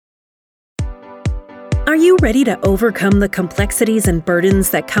Are you ready to overcome the complexities and burdens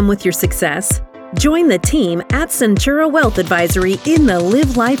that come with your success? Join the team at Centura Wealth Advisory in the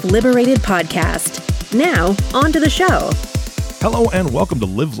Live Life Liberated podcast. Now, on to the show. Hello and welcome to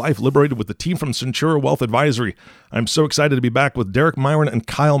Live Life Liberated with the team from Centura Wealth Advisory. I'm so excited to be back with Derek Myron and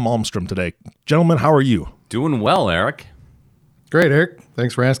Kyle Malmstrom today. Gentlemen, how are you? Doing well, Eric. Great, Eric.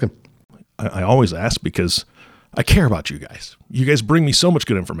 Thanks for asking. I always ask because I care about you guys. You guys bring me so much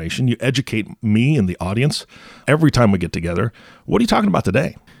good information. You educate me and the audience every time we get together. What are you talking about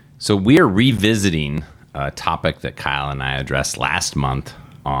today? So we are revisiting a topic that Kyle and I addressed last month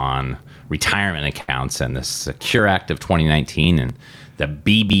on retirement accounts and the Secure Act of 2019 and the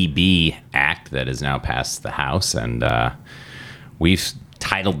BBB Act that has now passed the House. And we've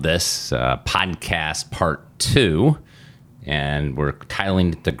titled this podcast Part 2, and we're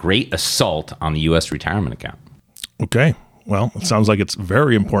titling it The Great Assault on the U.S. Retirement Account. Okay. Well, it sounds like it's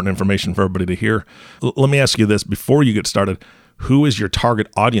very important information for everybody to hear. Let me ask you this before you get started. Who is your target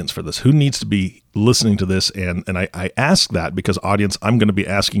audience for this? Who needs to be listening to this? And I ask that because, audience, I'm going to be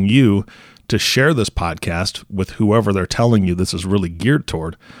asking you to share this podcast with whoever they're telling you this is really geared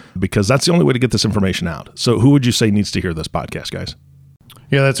toward, because that's the only way to get this information out. So who would you say needs to hear this podcast, guys?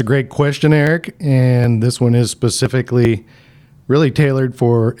 Yeah, that's a great question, Eric. And this one is specifically really tailored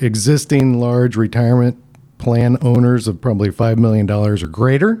for existing large retirement plan owners of probably $5 million or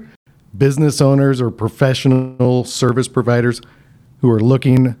greater, business owners or professional service providers who are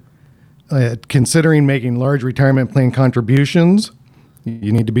looking at considering making large retirement plan contributions.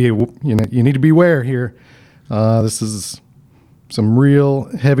 You need to be aware here. This is some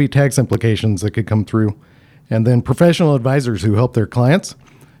real heavy tax implications that could come through. And then professional advisors who help their clients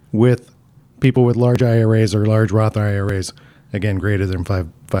with people with large IRAs or large Roth IRAs, again, greater than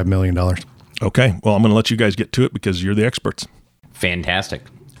 $5 million. Okay. Well, I'm going to let you guys get to it because you're the experts. Fantastic.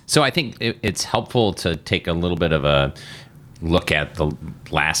 So I think it's helpful to take a little bit of a look at the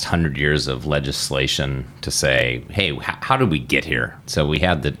last 100 years of legislation to say, hey, how did we get here? So we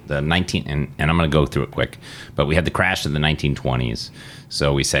had the 19, and I'm going to go through it quick, but we had the crash of the 1920s.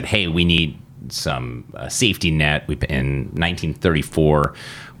 So we said, hey, we need some safety net. In 1934,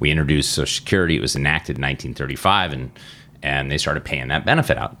 we introduced Social Security. It was enacted in 1935, and they started paying that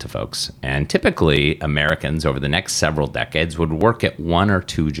benefit out to folks. And typically, Americans over the next several decades would work at one or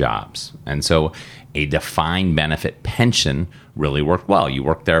two jobs. And so a defined benefit pension really worked well. You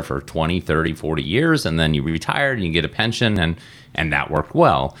worked there for 20, 30, 40 years, and then you retired and you get a pension, and that worked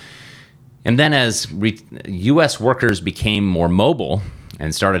well. And then as U.S. workers became more mobile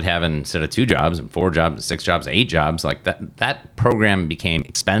and started having, instead of 2 jobs and 4 jobs, 6 jobs, 8 jobs, like that program became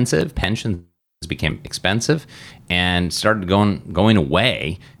expensive. Pensions became expensive and started going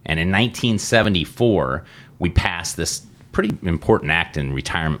away. And in 1974, we passed this pretty important act in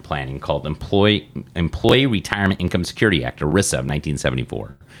retirement planning called Employee Retirement Income Security Act, or ERISA, of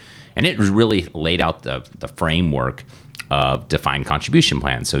 1974. And it really laid out the framework of defined contribution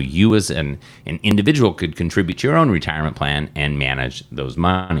plans. So you as an individual could contribute to your own retirement plan and manage those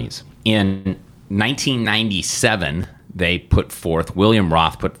monies. In 1997, William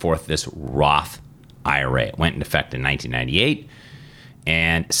Roth put forth this Roth IRA. It went into effect in 1998.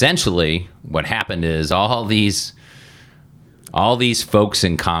 And essentially what happened is all these folks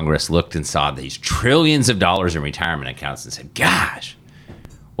in Congress looked and saw these trillions of dollars in retirement accounts and said, gosh,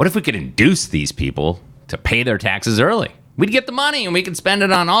 what if we could induce these people to pay their taxes early? We'd get the money and we could spend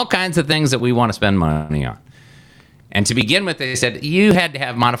it on all kinds of things that we want to spend money on. And to begin with, they said you had to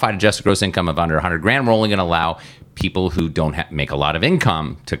have modified adjusted gross income of under $100,000. We're only going to allow people who don't make a lot of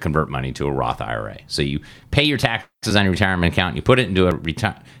income to convert money to a Roth IRA. So you pay your taxes on your retirement account, you put it into a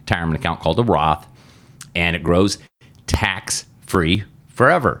retirement account called a Roth, and it grows tax-free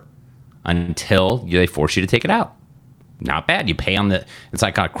forever until they force you to take it out. Not bad. You pay on it's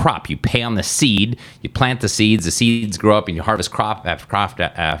like a crop. You pay on the seed, you plant the seeds grow up, and you harvest crop after crop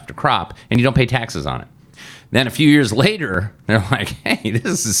after crop, and you don't pay taxes on it. Then a few years later, they're like, hey,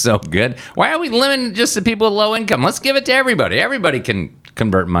 this is so good. Why are we limiting just to people with low income? Let's give it to everybody. Everybody can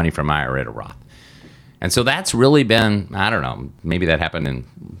convert money from IRA to Roth. And so that's really been, I don't know, maybe that happened in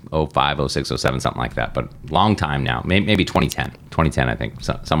 05, 06, 07, something like that, but long time now, maybe 2010, I think,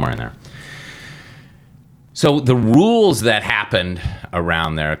 somewhere in there. So the rules that happened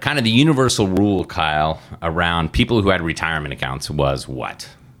around there, kind of the universal rule, Kyle, around people who had retirement accounts was what?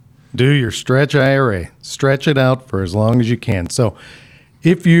 Do your stretch IRA. Stretch it out for as long as you can. So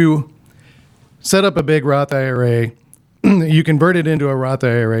if you set up a big Roth IRA, you convert it into a Roth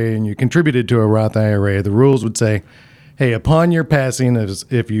IRA, and you contributed to a Roth IRA, the rules would say, hey, upon your passing,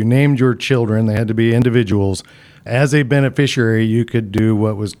 if you named your children, they had to be individuals, As a beneficiary, you could do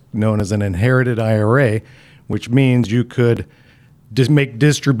what was known as an inherited IRA, which means you could just make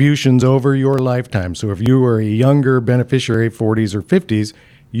distributions over your lifetime. So if you were a younger beneficiary, 40s or 50s,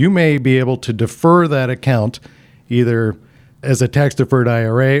 you may be able to defer that account either as a tax-deferred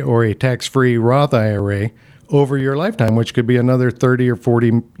IRA or a tax-free Roth IRA over your lifetime, which could be another 30 or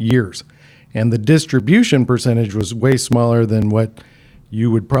 40 years. And the distribution percentage was way smaller than what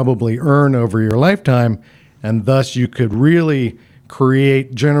you would probably earn over your lifetime, and thus you could really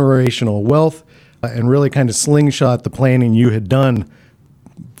create generational wealth and really kind of slingshot the planning you had done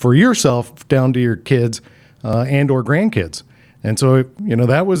for yourself down to your kids and or grandkids. And so,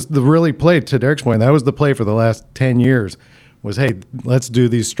 that was the really play, to Derek's point, that was the play for the last 10 years was, hey, let's do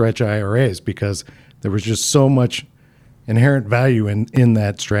these stretch IRAs because there was just so much inherent value in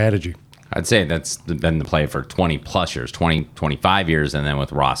that strategy. I'd say that's been the play for 20 plus years, 20, 25 years, and then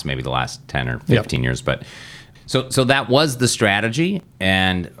with Ross, maybe the last 10 or 15 years. But so that was the strategy,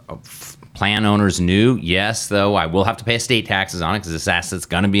 and plan owners knew, yes, though, I will have to pay estate taxes on it because this asset's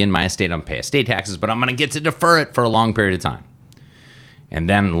going to be in my estate. I'm going to pay estate taxes, but I'm going to get to defer it for a long period of time. And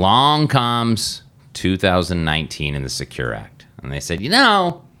then along comes 2019 and the Secure Act. And they said, we're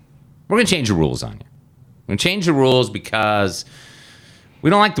going to change the rules on you. We're going to change the rules because we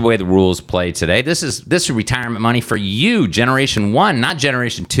don't like the way the rules play today. This is retirement money for you, Generation 1, not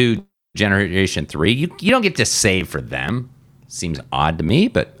Generation 2, Generation 3. You don't get to save for them. Seems odd to me,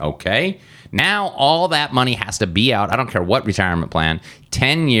 but okay. Now all that money has to be out. I don't care what retirement plan,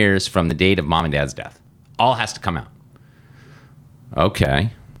 10 years from the date of mom and dad's death. All has to come out.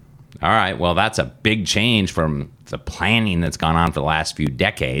 Okay. All right. Well, that's a big change from the planning that's gone on for the last few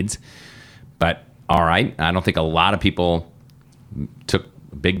decades. But all right, I don't think a lot of people took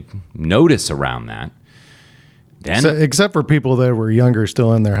big notice around that. Then, except for people that were younger,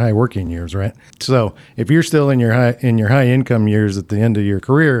 still in their high working years, right? So if you're still in your high income years at the end of your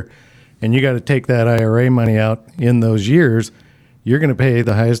career, and you got to take that IRA money out in those years, you're going to pay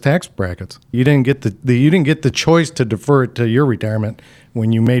the highest tax brackets. You didn't get the choice to defer it to your retirement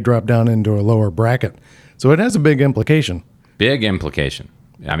when you may drop down into a lower bracket. So it has a big implication. Big implication.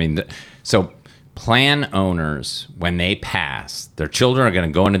 I mean, so plan owners, when they pass, their children are going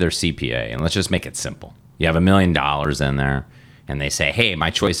to go into their CPA, and let's just make it simple. You have $1 million in there, and they say, hey,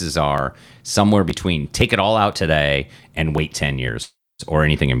 my choices are somewhere between take it all out today and wait 10 years or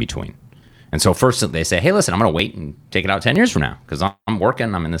anything in between. And so first they say, hey, listen, I'm going to wait and take it out 10 years from now because I'm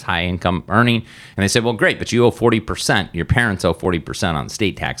working, I'm in this high income earning. And they say, well, great, but you owe 40%. Your parents owe 40% on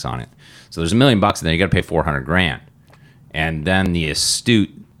state tax on it. So there's $1 million and then you got to pay $400,000. And then the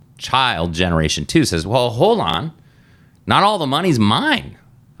astute child, Generation 2, says, well, hold on. Not all the money's mine.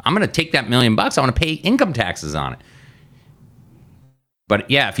 I'm going to take that $1 million. I want to pay income taxes on it. But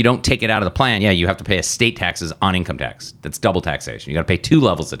yeah, if you don't take it out of the plan, you have to pay estate taxes on income tax. That's double taxation. You got to pay 2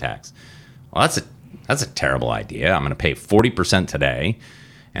 levels of tax. Well, that's a terrible idea. I'm going to pay 40% today,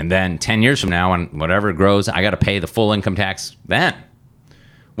 and then 10 years from now, when whatever grows, I got to pay the full income tax then.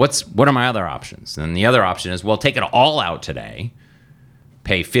 What are my other options? And the other option is, well, take it all out today,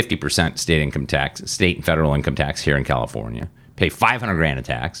 pay 50% state income tax, state and federal income tax here in California, pay $500,000 in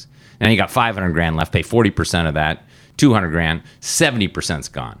tax, and then you got $500,000 left, pay 40% of that, $200,000, 70%'s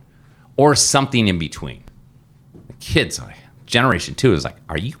gone, or something in between. The kids, Generation 2 is like,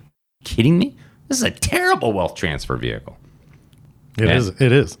 are you kidding me? This is a terrible wealth transfer vehicle. It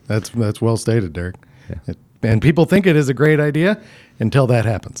is. That's well stated, Derek. Yeah. And people think it is a great idea until that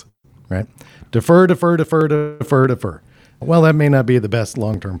happens, right? Defer. Well, that may not be the best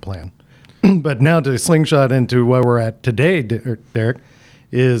long-term plan. But now to slingshot into where we're at today, Derek,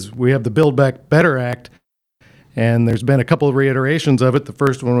 is we have the Build Back Better Act, and there's been a couple of reiterations of it. The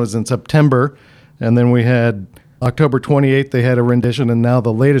first one was in September, and then we had October 28th, they had a rendition, and now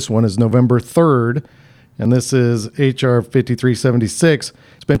the latest one is November 3rd, and this is H.R. 5376.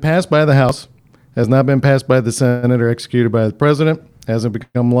 It's been passed by the House, has not been passed by the Senate or executed by the President, hasn't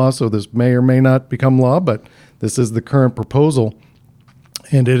become law, so this may or may not become law, but this is the current proposal,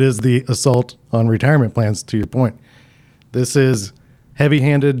 and it is the assault on retirement plans, to your point. This is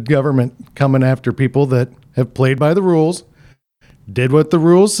heavy-handed government coming after people that have played by the rules, did what the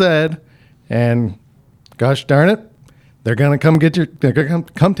rules said, and gosh darn it, they're going to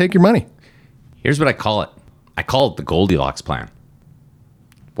come take your money. Here's what I call it. I call it the Goldilocks plan.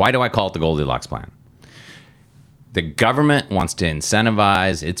 Why do I call it the Goldilocks plan? The government wants to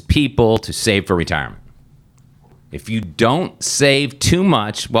incentivize its people to save for retirement. If you don't save too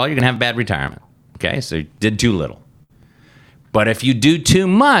much, well, you're going to have a bad retirement. Okay, so you did too little. But if you do too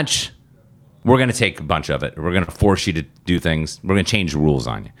much, we're going to take a bunch of it. We're going to force you do things. We're going to change the rules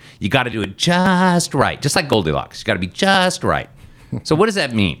on you. You got to do it just right, just like Goldilocks. You got to be just right. So what does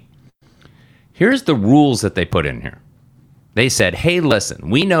that mean? Here's the rules that they put in here. They said, hey, listen,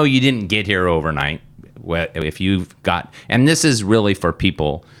 we know you didn't get here overnight. If you've got, and this is really for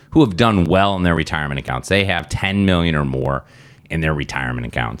people who have done well in their retirement accounts. They have 10 million or more in their retirement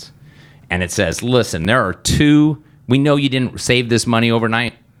accounts. And it says, listen, we know you didn't save this money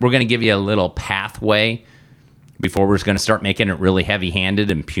overnight. We're going to give you a little pathway before we're going to start making it really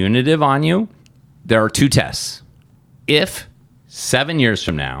heavy-handed and punitive on you. There are 2 tests. If 7 years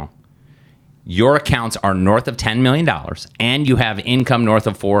from now, your accounts are north of $10 million and you have income north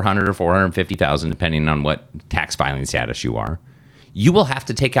of $400,000 or $450,000, depending on what tax filing status you are, you will have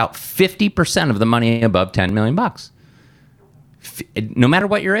to take out 50% of the money above $10 million. No matter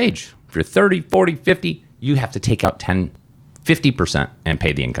what your age, if you're 30, 40, 50, you have to take out 50% and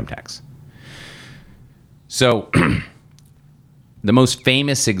pay the income tax. So the most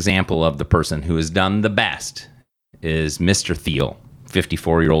famous example of the person who has done the best is Mr. Thiel,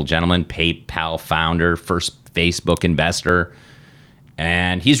 54-year-old gentleman, PayPal founder, first Facebook investor.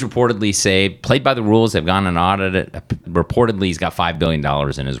 And he's reportedly played by the rules. They've gone and audited it. Reportedly, he's got $5 billion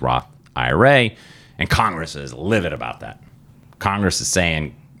in his Roth IRA. And Congress is livid about that. Congress is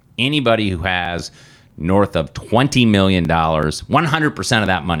saying anybody who has north of $20 million, 100% of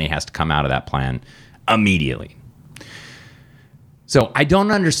that money has to come out of that plan immediately. So I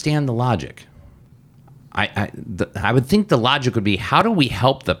don't understand the logic. I would think the logic would be, how do we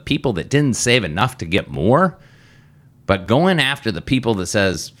help the people that didn't save enough to get more? But going after the people that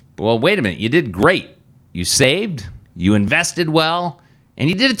says, well, wait a minute, you did great. You saved, you invested well, and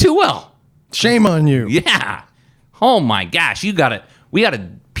you did it too well. Shame on you. Yeah. Oh my gosh, we got to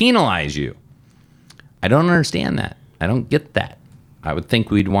penalize you. I don't understand that. I don't get that. I would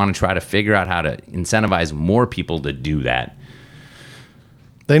think we'd want to try to figure out how to incentivize more people to do that.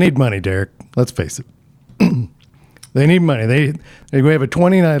 They need money, Derek. Let's face it. They need money. We have a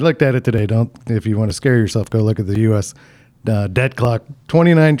 29. I looked at it today. If you want to scare yourself, go look at the U.S. Debt clock.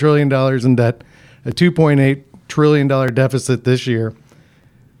 $29 trillion in debt, a $2.8 trillion deficit this year,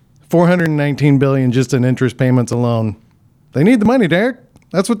 $419 billion just in interest payments alone. They need the money, Derek.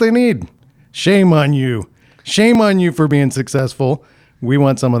 That's what they need. Shame on you. Shame on you for being successful. We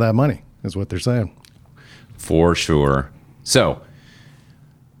want some of that money, is what they're saying. For sure. So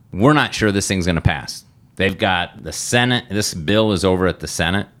we're not sure this thing's going to pass. They've got the Senate. This bill is over at the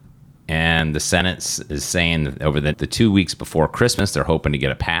Senate, and the Senate is saying that over the 2 weeks before Christmas, they're hoping to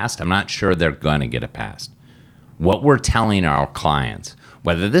get it passed. I'm not sure they're going to get it passed. What we're telling our clients,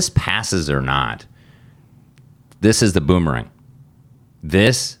 whether this passes or not, this is the boomerang.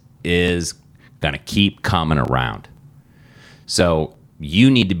 This is going to keep coming around. So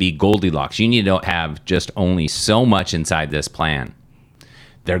you need to be Goldilocks. You need to have just only so much inside this plan.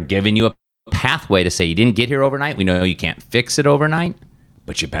 They're giving you a pathway to say you didn't get here overnight. We know you can't fix it overnight,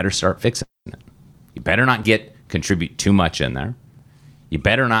 but you better start fixing it. You better not contribute too much in there. You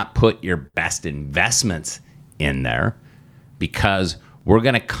better not put your best investments in there, because we're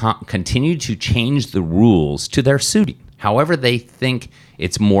going to continue to change the rules to their suiting, however they think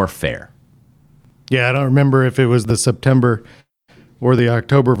it's more fair. Yeah, I don't remember if it was the September or the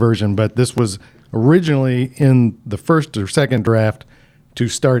October version, but this was originally in the first or second draft to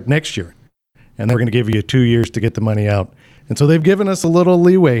start next year. And they're going to give you 2 years to get the money out. And so they've given us a little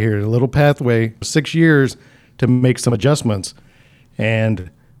leeway here, a little pathway, 6 years to make some adjustments. And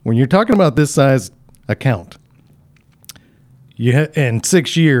when you're talking about this size account, in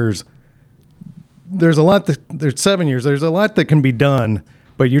 6 years, there's 7 years, there's a lot that can be done,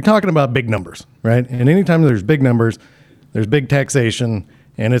 but you're talking about big numbers, right? And anytime there's big numbers, there's big taxation,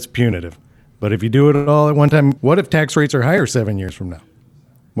 and it's punitive. But if you do it all at one time, what if tax rates are higher 7 years from now?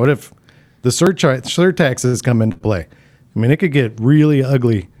 What if the surtaxes come into play? I mean, it could get really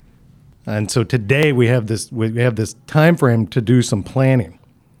ugly. And so today we have this time frame to do some planning,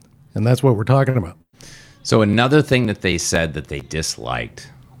 and that's what we're talking about. So another thing that they said that they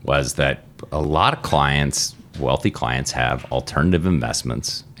disliked was that a lot of clients, wealthy clients, have alternative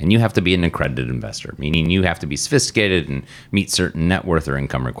investments, and you have to be an accredited investor, meaning you have to be sophisticated and meet certain net worth or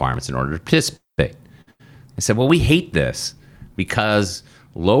income requirements in order to participate. I said, well, we hate this because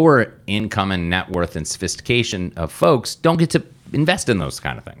lower income and net worth and sophistication of folks don't get to invest in those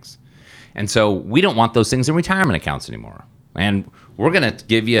kind of things. And so we don't want those things in retirement accounts anymore. And we're going to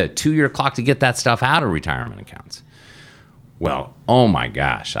give you a 2-year clock to get that stuff out of retirement accounts. Well, oh my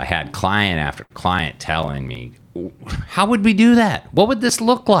gosh, I had client after client telling me, how would we do that? What would this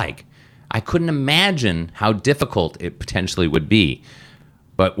look like? I couldn't imagine how difficult it potentially would be.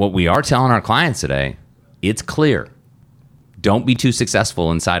 But what we are telling our clients today, it's clear. Don't be too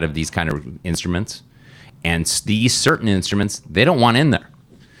successful inside of these kind of instruments. And these certain instruments, they don't want in there.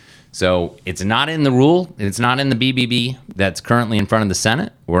 So it's not in the rule. It's not in the BBB that's currently in front of the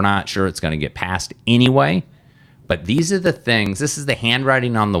Senate. We're not sure it's going to get passed anyway. But these are the things. This is the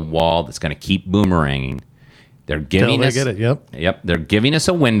handwriting on the wall that's going to keep boomeranging. They're giving us. Get it. Yep. They're giving us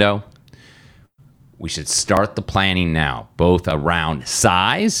a window. We should start the planning now, both around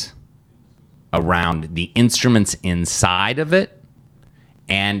size, around the instruments inside of it,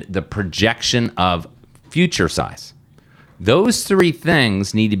 and the projection of future size. Those three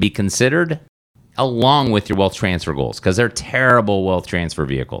things need to be considered along with your wealth transfer goals, because they're terrible wealth transfer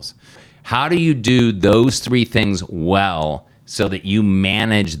vehicles. How do you do those three things well so that you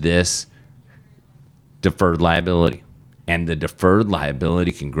manage this deferred liability? And the deferred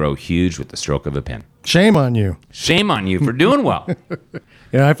liability can grow huge with the stroke of a pen. Shame on you. Shame on you for doing well.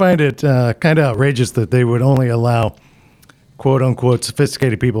 I find it kind of outrageous that they would only allow quote unquote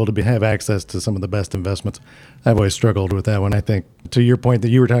sophisticated people to have access to some of the best investments. I've always struggled with that one. I think to your point that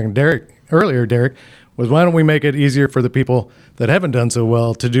you were talking earlier, Derek, was why don't we make it easier for the people that haven't done so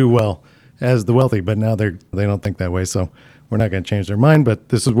well to do well as the wealthy? But now they don't think that way. So we're not going to change their mind, but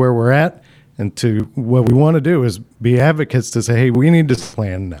this is where we're at. And to what we want to do is be advocates to say, hey, we need to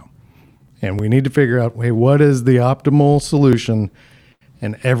plan now. And we need to figure out, hey, what is the optimal solution?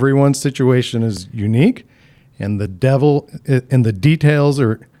 And everyone's situation is unique. And the devil in the details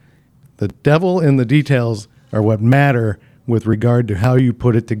are what matter with regard to how you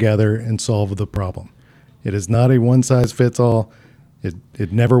put it together and solve the problem. It is not a one size fits all.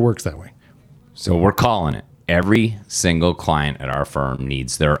 It never works that way. So we're calling it. Every single client at our firm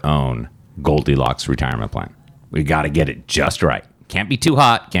needs their own Goldilocks retirement plan. We got to get it just right. Can't be too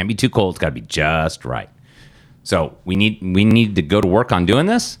hot, can't be too cold. It's got to be just right. So we need to go to work on doing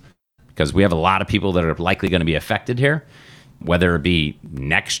this, because we have a lot of people that are likely going to be affected here, whether it be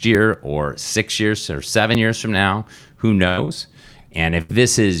next year or 6 years or 7 years from now, who knows? And if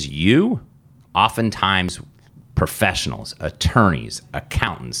this is you, oftentimes professionals, attorneys,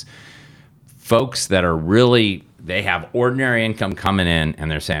 accountants, folks that are really, they have ordinary income coming in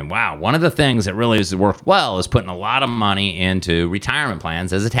and they're saying, wow, one of the things that really has worked well is putting a lot of money into retirement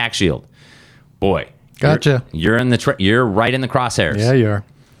plans as a tax shield. Boy, gotcha. You're right in the crosshairs. Yeah, you are.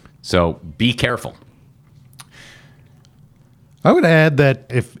 So be careful. I would add that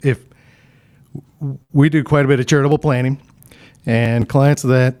if we do quite a bit of charitable planning, and clients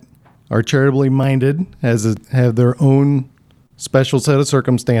that are charitably minded have their own special set of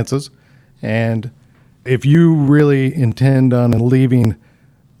circumstances, and if you really intend on leaving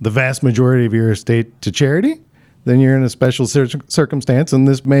the vast majority of your estate to charity, then you're in a special circumstance, and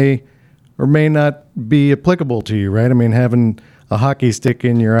this may or may not be applicable to you, right? I mean, having a hockey stick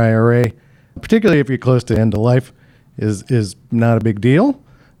in your IRA, particularly if you're close to end of life, is not a big deal.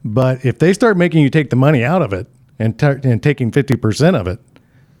 But if they start making you take the money out of it and taking 50% of it,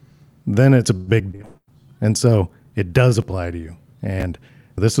 then it's a big deal. And so it does apply to you. And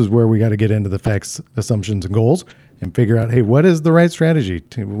this is where we got to get into the facts, assumptions, and goals and figure out, hey, what is the right strategy?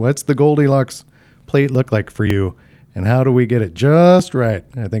 What's the Goldilocks plate look like for you? And how do we get it just right?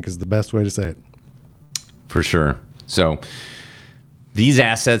 I think is the best way to say it. For sure. So these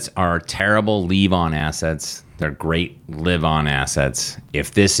assets are terrible leave-on assets. They're great live-on assets.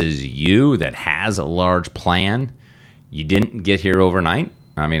 If this is you that has a large plan, you didn't get here overnight.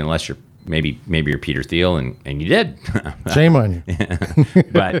 I mean, unless you're maybe you're Peter Thiel and you did. Shame on you.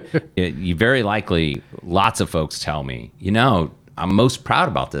 But you very likely, lots of folks tell me, I'm most proud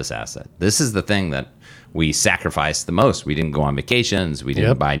about this asset. This is the thing that we sacrificed the most. We didn't go on vacations. We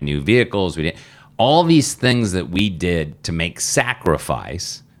didn't buy new vehicles. All these things that we did to make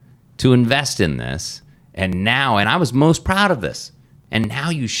sacrifice to invest in this. And I was most proud of this. And now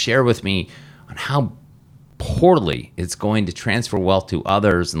you share with me on how poorly it's going to transfer wealth to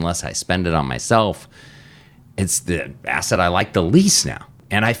others unless I spend it on myself. It's the asset I like the least now.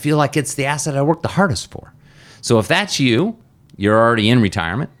 And I feel like it's the asset I worked the hardest for. So if that's you're already in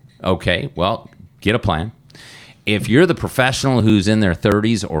retirement. Okay, well, get a plan. If you're the professional who's in their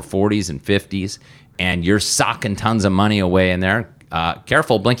 30s or 40s and 50s and you're socking tons of money away in there,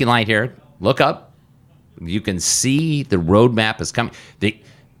 careful, blinking light here. Look up. You can see the roadmap is coming. The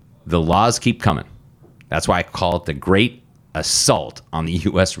laws keep coming. That's why I call it the great assault on the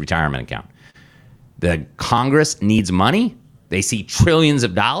U.S. retirement account. The Congress needs money. They see trillions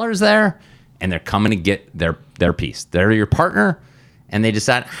of dollars there, and they're coming to get their piece. They're your partner, and they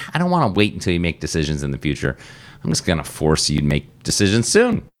decide, I don't want to wait until you make decisions in the future. I'm just going to force you to make decisions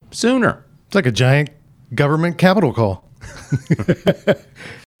sooner. It's like a giant government capital call.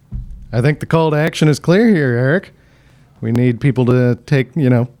 I think the call to action is clear here, Eric. We need people to take,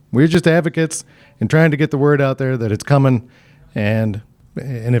 we're just advocates and trying to get the word out there that it's coming. And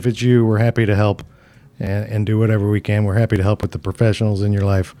if it's you, we're happy to help and do whatever we can. We're happy to help with the professionals in your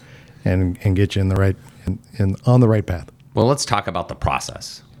life and get you in the right on the right path. Well, let's talk about the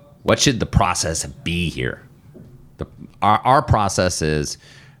process. What should the process be here? Our process is,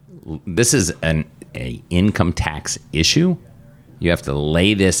 this is an income tax issue. You have to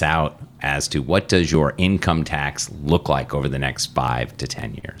lay this out as to what does your income tax look like over the next 5 to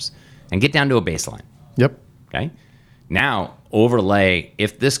 10 years, and get down to a baseline. Yep. Okay. Now overlay,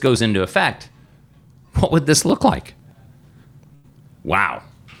 if this goes into effect, what would this look like? Wow.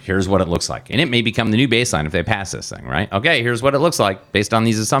 Here's what it looks like. And it may become the new baseline if they pass this thing, right? Okay, here's what it looks like based on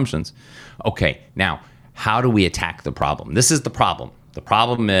these assumptions. Okay, now, how do we attack the problem? This is the problem. The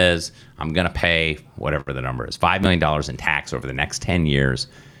problem is I'm going to pay whatever the number is, $5 million in tax over the next 10 years.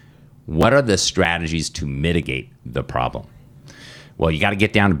 What are the strategies to mitigate the problem? Well, you got to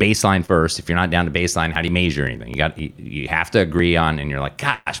get down to baseline first. If you're not down to baseline, how do you measure anything? You have to agree on, and you're like,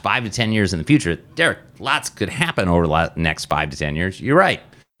 gosh, 5 to 10 years in the future, Derek, lots could happen over the next 5 to 10 years. You're right.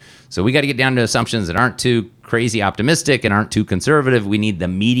 So we got to get down to assumptions that aren't too crazy optimistic and aren't too conservative. We need the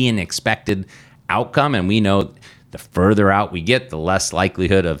median expected outcome, and we know the further out we get, the less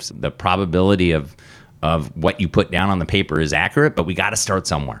likelihood of the probability of what you put down on the paper is accurate, but we got to start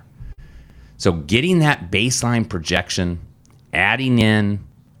somewhere. So getting that baseline projection, adding in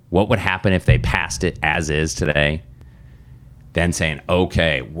what would happen if they passed it as is today, then saying,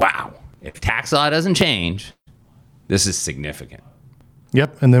 okay, wow, if tax law doesn't change, this is significant.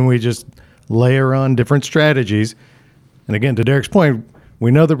 Yep, and then we just layer on different strategies. And again, to Derek's point,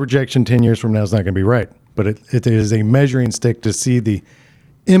 we know the projection 10 years from now is not going to be right, but it is a measuring stick to see the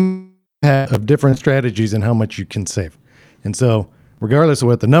impact of different strategies and how much you can save. And so regardless of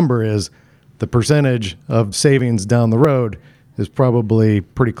what the number is, the percentage of savings down the road is probably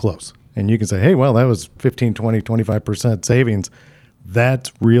pretty close. And you can say, hey, well, that was 15, 20, 25% savings.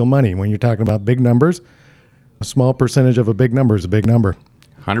 That's real money. When you're talking about big numbers, a small percentage of a big number is a big number.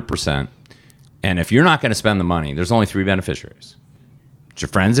 100%. And if you're not going to spend the money, there's only 3 beneficiaries. It's your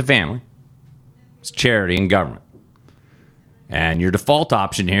friends and family, it's charity and government. And your default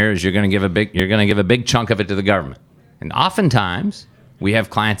option here is you're going to give a big chunk of it to the government. And oftentimes we have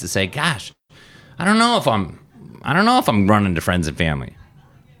clients that say, gosh, I don't know if I'm running to friends and family,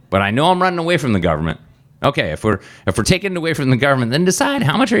 but I know I'm running away from the government. Okay, if we're taking it away from the government, then decide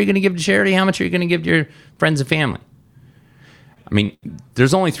how much are you going to give to charity, how much are you going to give to your friends and family. I mean,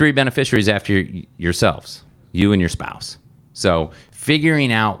 there's only 3 beneficiaries after yourselves, you and your spouse. So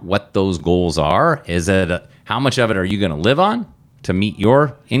figuring out what those goals are, is it how much of it are you going to live on to meet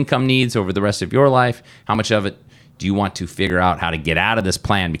your income needs over the rest of your life? How much of it do you want to figure out how to get out of this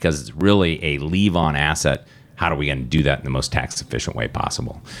plan because it's really a leave-on asset? How are we going to do that in the most tax-efficient way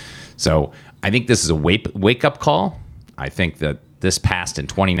possible? So I think this is a wake-up call. I think that this passed in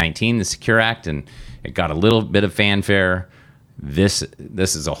 2019, the Secure Act, and it got a little bit of fanfare. This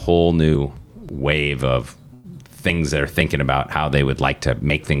is a whole new wave of things that are thinking about how they would like to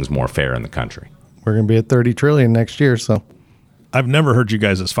make things more fair in the country. We're going to be at $30 trillion next year, so. I've never heard you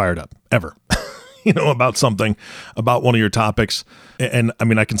guys as fired up, ever. About something, about one of your topics. And I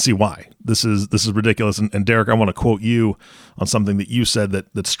mean, I can see why. This is ridiculous. And Derek, I want to quote you on something that you said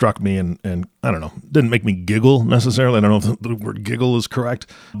that struck me and I don't know, didn't make me giggle necessarily. I don't know if the word giggle is correct,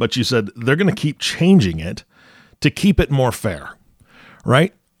 but you said they're going to keep changing it to keep it more fair,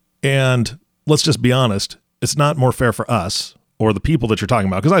 right? And let's just be honest, it's not more fair for us or the people that you're talking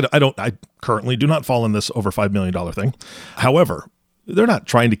about, because I currently do not fall in this over $5 million thing. However, they're not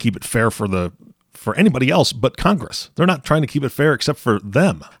trying to keep it fair for anybody else but Congress. They're not trying to keep it fair except for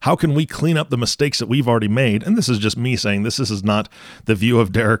them. How can we clean up the mistakes that we've already made? And this is just me saying this is not the view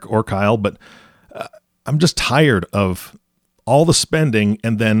of Derek or Kyle, but I'm just tired of all the spending,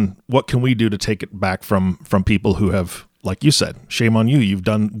 and then what can we do to take it back from people who have, like you said, shame on you, you've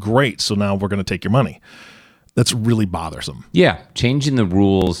done great, so now we're going to take your money. That's really bothersome. Yeah, changing the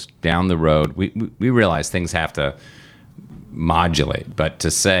rules down the road. We realize things have to modulate, but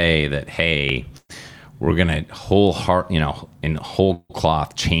to say that, hey, we're going to in whole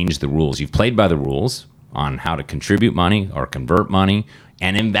cloth change the rules. You've played by the rules on how to contribute money or convert money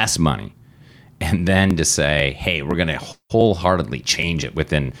and invest money. And then to say, hey, we're going to wholeheartedly change it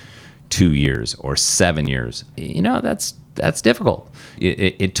within 2 years or 7 years, that's difficult.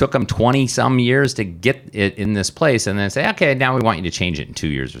 It took them 20 some years to get it in this place, and then say, okay, now we want you to change it in 2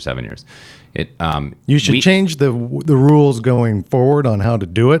 years or 7 years. You should change the rules going forward on how to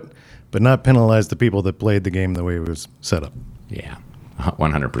do it, but not penalize the people that played the game the way it was set up. Yeah,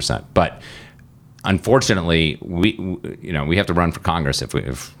 100%. But unfortunately, we have to run for Congress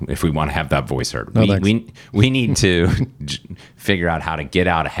if we want to have that voice heard. No, we need to figure out how to get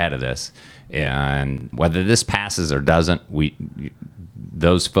out ahead of this, and whether this passes or doesn't,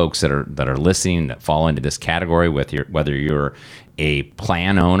 those folks that are listening that fall into this category, whether you're a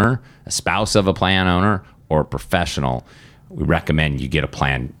plan owner, a spouse of a plan owner, or a professional, we recommend you get a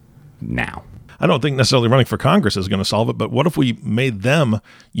plan now. I don't think necessarily running for Congress is going to solve it, but what if we made them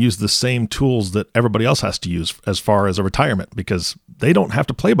use the same tools that everybody else has to use as far as a retirement? Because they don't have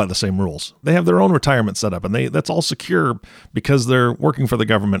to play by the same rules. They have their own retirement set up, and that's all secure because they're working for the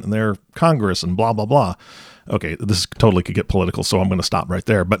government and they're Congress and blah, blah, blah. Okay, this totally could get political, so I'm going to stop right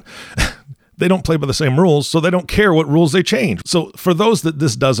there. But they don't play by the same rules, so they don't care what rules they change. So for those that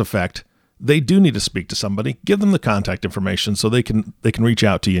this does affect, they do need to speak to somebody. Give them the contact information so they can reach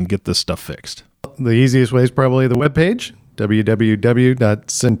out to you and get this stuff fixed. The easiest way is probably the webpage,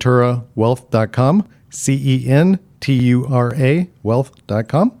 www.centurawealth.com, CENTURA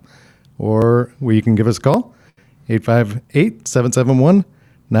wealth.com, or you can give us a call,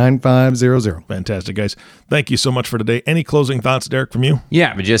 858-771-9500. Fantastic, guys. Thank you so much for today. Any closing thoughts, Derek, from you?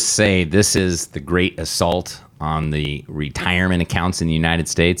 Yeah, but just say this is the great assault on the retirement accounts in the United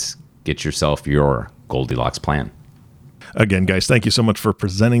States. Get yourself your Goldilocks plan. Again, guys, thank you so much for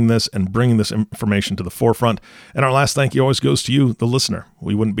presenting this and bringing this information to the forefront. And our last thank you always goes to you, the listener.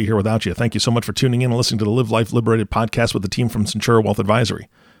 We wouldn't be here without you. Thank you so much for tuning in and listening to the Live Life Liberated podcast with the team from Centura Wealth Advisory.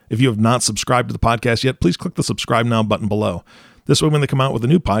 If you have not subscribed to the podcast yet, please click the subscribe now button below. This way, when they come out with a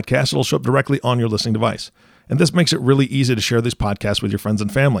new podcast, it'll show up directly on your listening device. And this makes it really easy to share these podcasts with your friends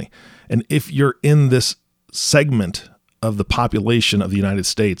and family. And if you're in this segment of the population of the United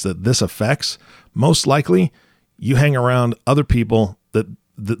States that this affects, most likely you hang around other people that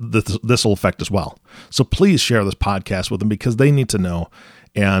this will affect as well. So please share this podcast with them because they need to know.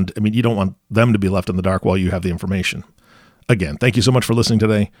 And I mean, you don't want them to be left in the dark while you have the information. Again, thank you so much for listening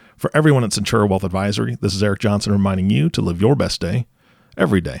today. For everyone at Centura Wealth Advisory, this is Eric Johnson reminding you to live your best day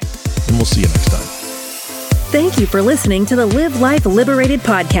every day. And we'll see you next time. Thank you for listening to the Live Life Liberated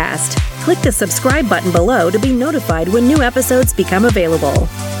podcast. Click the subscribe button below to be notified when new episodes become available.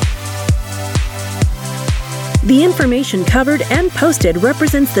 The information covered and posted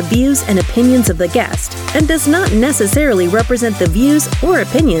represents the views and opinions of the guest and does not necessarily represent the views or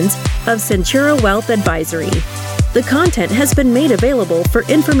opinions of Centura Wealth Advisory. The content has been made available for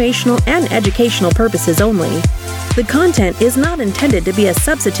informational and educational purposes only. The content is not intended to be a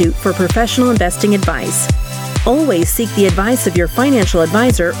substitute for professional investing advice. Always seek the advice of your financial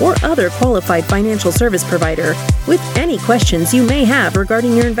advisor or other qualified financial service provider with any questions you may have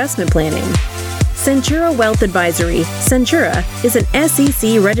regarding your investment planning. Centura Wealth Advisory. Centura is an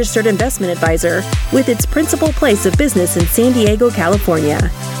SEC-registered investment advisor with its principal place of business in San Diego, California.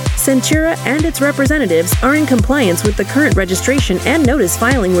 Centura and its representatives are in compliance with the current registration and notice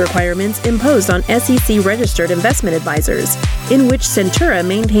filing requirements imposed on SEC-registered investment advisors, in which Centura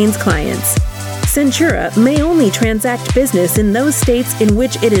maintains clients. Centura may only transact business in those states in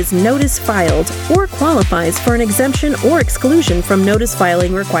which it is notice filed or qualifies for an exemption or exclusion from notice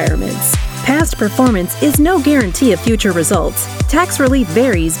filing requirements. Past performance is no guarantee of future results. Tax relief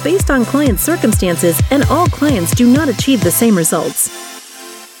varies based on client circumstances, and all clients do not achieve the same results.